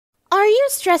you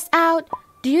stressed out?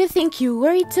 Do you think you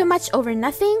worry too much over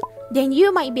nothing? Then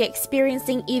you might be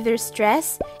experiencing either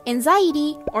stress,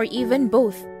 anxiety, or even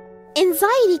both.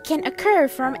 Anxiety can occur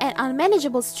from an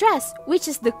unmanageable stress, which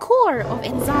is the core of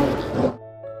anxiety.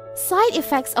 Side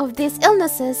effects of these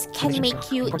illnesses can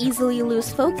make you easily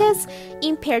lose focus,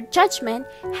 impaired judgment,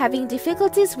 having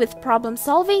difficulties with problem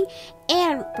solving,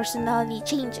 and personality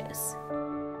changes.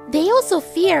 They also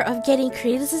fear of getting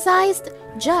criticized,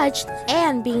 judged,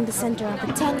 and being the center of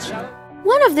attention.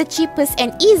 One of the cheapest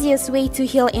and easiest way to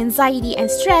heal anxiety and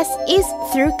stress is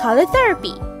through color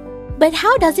therapy. But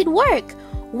how does it work?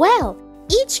 Well,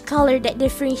 each color that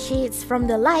differentiates from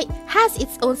the light has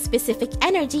its own specific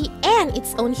energy and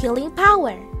its own healing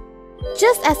power.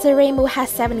 Just as the rainbow has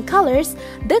 7 colors,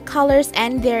 the colors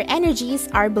and their energies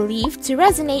are believed to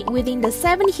resonate within the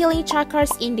 7 healing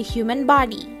chakras in the human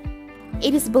body.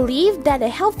 It is believed that a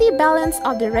healthy balance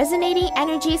of the resonating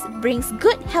energies brings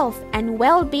good health and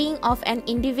well-being of an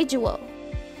individual.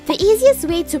 The easiest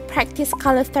way to practice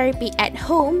color therapy at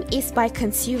home is by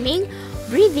consuming,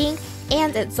 breathing,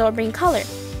 and absorbing color.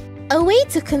 A way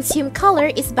to consume color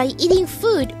is by eating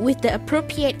food with the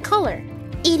appropriate color.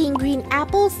 Eating green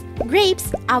apples,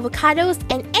 grapes, avocados,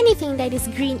 and anything that is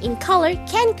green in color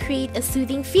can create a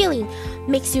soothing feeling,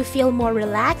 makes you feel more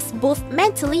relaxed both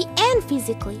mentally and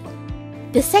physically.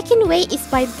 The second way is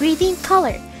by breathing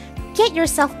color. Get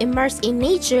yourself immersed in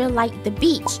nature like the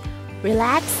beach.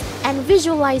 Relax and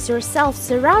visualize yourself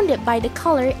surrounded by the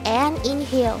color and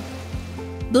inhale.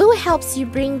 Blue helps you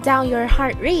bring down your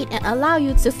heart rate and allow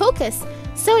you to focus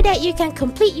so that you can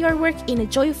complete your work in a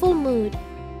joyful mood.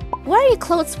 Wearing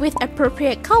clothes with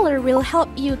appropriate color will help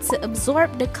you to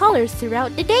absorb the colors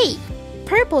throughout the day.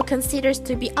 Purple considers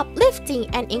to be uplifting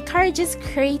and encourages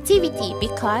creativity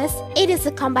because it is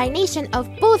a combination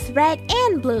of both red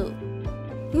and blue.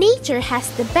 Nature has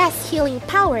the best healing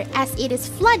power as it is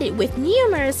flooded with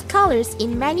numerous colors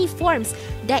in many forms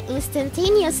that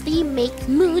instantaneously make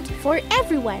mood for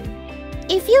everyone.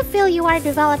 If you feel you are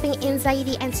developing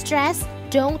anxiety and stress,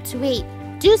 don't wait.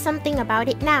 Do something about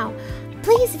it now.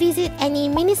 Please visit any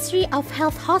Ministry of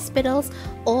Health hospitals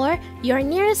or your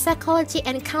nearest psychology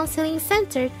and counseling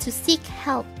center to seek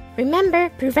help. Remember,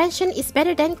 prevention is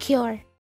better than cure.